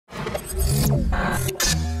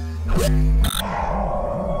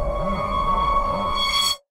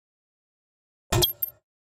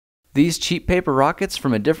These cheap paper rockets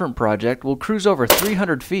from a different project will cruise over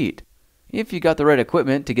 300 feet, if you got the right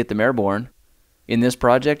equipment to get them airborne. In this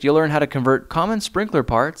project, you'll learn how to convert common sprinkler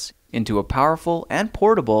parts into a powerful and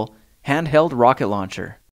portable handheld rocket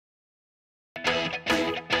launcher.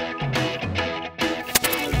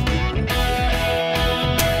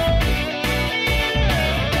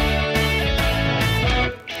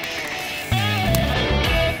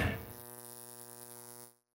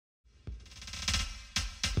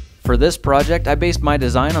 For this project, I based my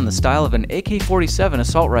design on the style of an AK-47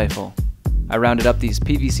 assault rifle. I rounded up these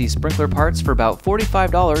PVC sprinkler parts for about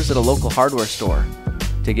 $45 at a local hardware store.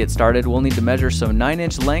 To get started, we'll need to measure some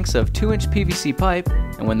 9-inch lengths of 2-inch PVC pipe,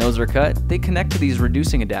 and when those are cut, they connect to these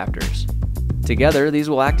reducing adapters. Together, these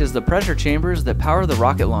will act as the pressure chambers that power the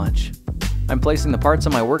rocket launch. I'm placing the parts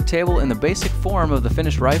on my work table in the basic form of the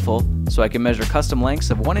finished rifle, so I can measure custom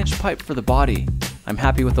lengths of 1-inch pipe for the body. I'm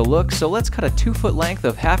happy with the look, so let's cut a 2-foot length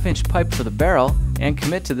of 1/2-inch pipe for the barrel and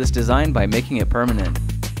commit to this design by making it permanent.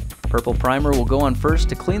 Purple primer will go on first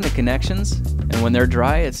to clean the connections, and when they're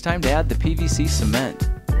dry, it's time to add the PVC cement.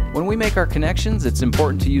 When we make our connections, it's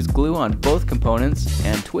important to use glue on both components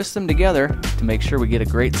and twist them together to make sure we get a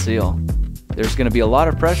great seal. There's going to be a lot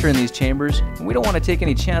of pressure in these chambers, and we don't want to take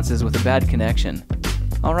any chances with a bad connection.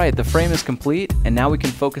 Alright, the frame is complete, and now we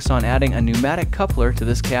can focus on adding a pneumatic coupler to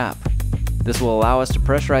this cap. This will allow us to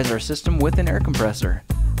pressurize our system with an air compressor.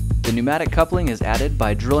 The pneumatic coupling is added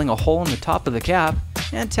by drilling a hole in the top of the cap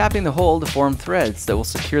and tapping the hole to form threads that will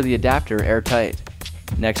secure the adapter airtight.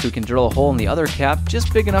 Next, we can drill a hole in the other cap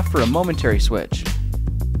just big enough for a momentary switch.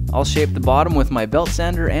 I'll shape the bottom with my belt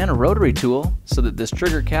sander and a rotary tool so that this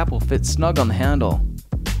trigger cap will fit snug on the handle.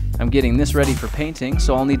 I'm getting this ready for painting,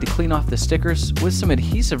 so I'll need to clean off the stickers with some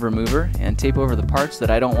adhesive remover and tape over the parts that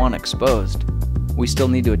I don't want exposed. We still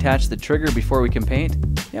need to attach the trigger before we can paint,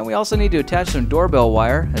 and we also need to attach some doorbell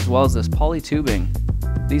wire as well as this poly tubing.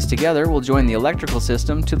 These together will join the electrical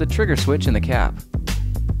system to the trigger switch in the cap.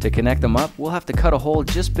 To connect them up, we'll have to cut a hole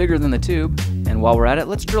just bigger than the tube, and while we're at it,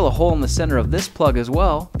 let's drill a hole in the center of this plug as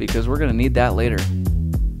well, because we're going to need that later.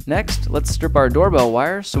 Next, let's strip our doorbell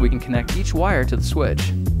wires so we can connect each wire to the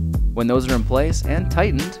switch. When those are in place and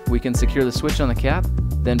tightened, we can secure the switch on the cap,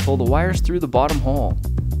 then pull the wires through the bottom hole.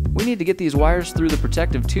 We need to get these wires through the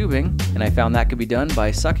protective tubing, and I found that could be done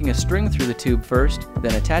by sucking a string through the tube first,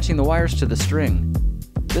 then attaching the wires to the string.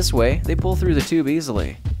 This way, they pull through the tube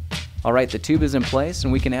easily. Alright, the tube is in place,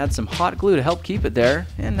 and we can add some hot glue to help keep it there,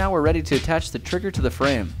 and now we're ready to attach the trigger to the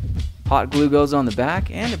frame. Hot glue goes on the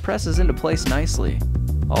back, and it presses into place nicely.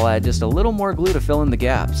 I'll add just a little more glue to fill in the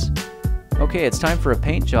gaps. Okay, it's time for a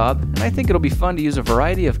paint job, and I think it'll be fun to use a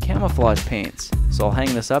variety of camouflage paints, so I'll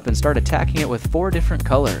hang this up and start attacking it with 4 different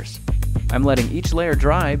colors. I'm letting each layer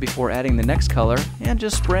dry before adding the next color and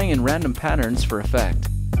just spraying in random patterns for effect.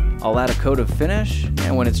 I'll add a coat of finish,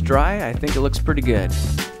 and when it's dry, I think it looks pretty good.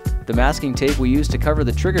 The masking tape we used to cover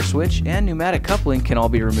the trigger switch and pneumatic coupling can all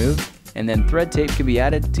be removed, and then thread tape can be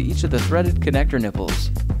added to each of the threaded connector nipples.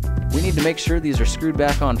 We need to make sure these are screwed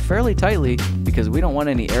back on fairly tightly because we don't want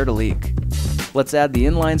any air to leak. Let's add the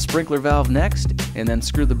inline sprinkler valve next, and then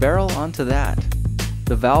screw the barrel onto that.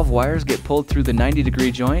 The valve wires get pulled through the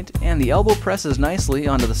 90-degree joint, and the elbow presses nicely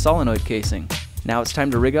onto the solenoid casing. Now it's time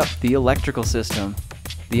to rig up the electrical system.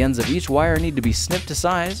 The ends of each wire need to be snipped to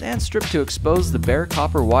size and stripped to expose the bare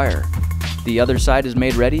copper wire. The other side is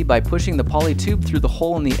made ready by pushing the poly tube through the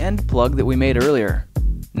hole in the end plug that we made earlier.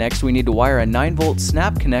 Next, we need to wire a 9-volt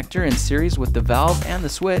snap connector in series with the valve and the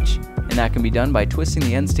switch, and that can be done by twisting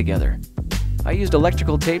the ends together. I used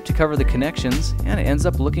electrical tape to cover the connections, and it ends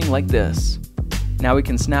up looking like this. Now we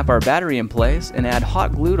can snap our battery in place and add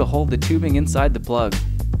hot glue to hold the tubing inside the plug.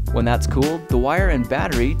 When that's cooled, the wire and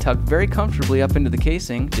battery tuck very comfortably up into the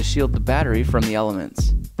casing to shield the battery from the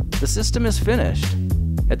elements. The system is finished.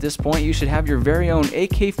 At this point, you should have your very own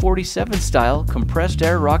AK-47 style compressed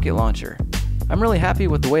air rocket launcher. I'm really happy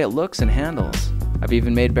with the way it looks and handles. I've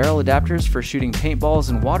even made barrel adapters for shooting paintballs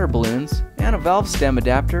and water balloons, and a valve stem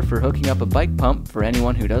adapter for hooking up a bike pump for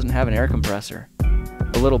anyone who doesn't have an air compressor.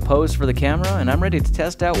 A little pose for the camera, and I'm ready to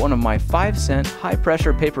test out one of my 5-cent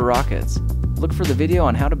high-pressure paper rockets. Look for the video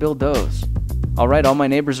on how to build those. Alright, all my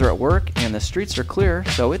neighbors are at work, and the streets are clear,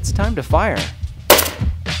 so it's time to fire.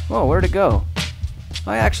 Whoa, where'd it go?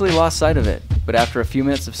 I actually lost sight of it, but after a few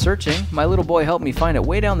minutes of searching, my little boy helped me find it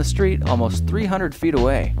way down the street, almost 300 feet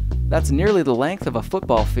away. That's nearly the length of a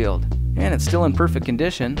football field, and it's still in perfect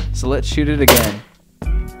condition, so let's shoot it again.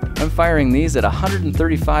 I'm firing these at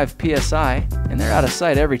 135 psi, and they're out of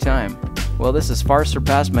sight every time. Well, this has far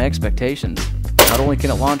surpassed my expectations. Not only can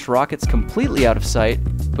it launch rockets completely out of sight,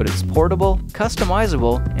 but it's portable,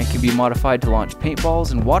 customizable, and can be modified to launch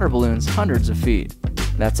paintballs and water balloons hundreds of feet.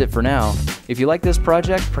 That's it for now. If you like this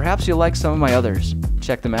project, perhaps you'll like some of my others.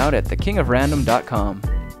 Check them out at thekingofrandom.com.